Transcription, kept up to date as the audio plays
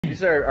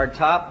These are our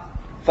top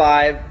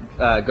 5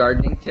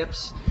 gardening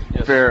tips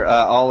for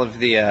all of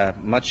the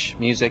Much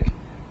Music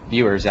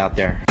viewers out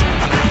there.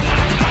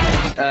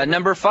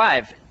 Number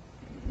 5,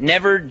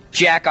 never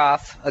jack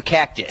off a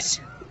cactus,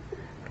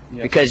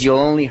 because you'll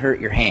only hurt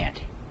your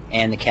hand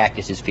and the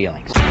cactus's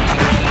feelings.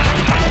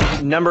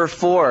 Number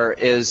 4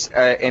 is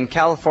in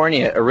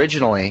California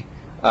originally.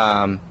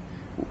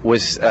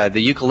 Was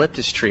the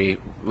eucalyptus tree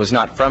was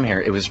not from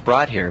here. It was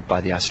brought here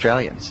by the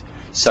Australians.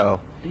 So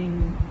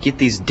get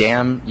these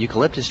damn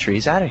eucalyptus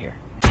trees out of here.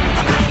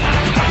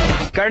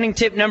 Gardening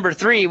tip number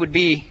 3 would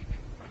be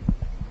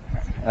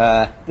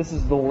this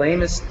is the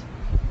lamest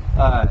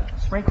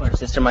sprinkler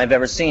system I've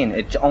ever seen.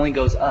 It only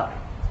goes up.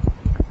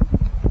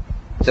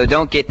 So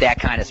don't get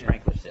that kind of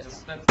sprinkler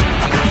system.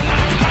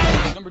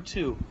 Number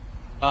 2,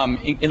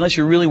 unless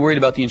you're really worried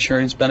about the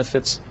insurance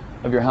benefits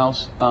of your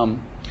house,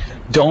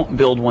 don't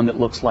build one that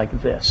looks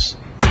like this.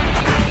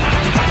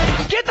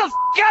 Get the f***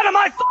 out of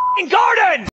my f***ing garden!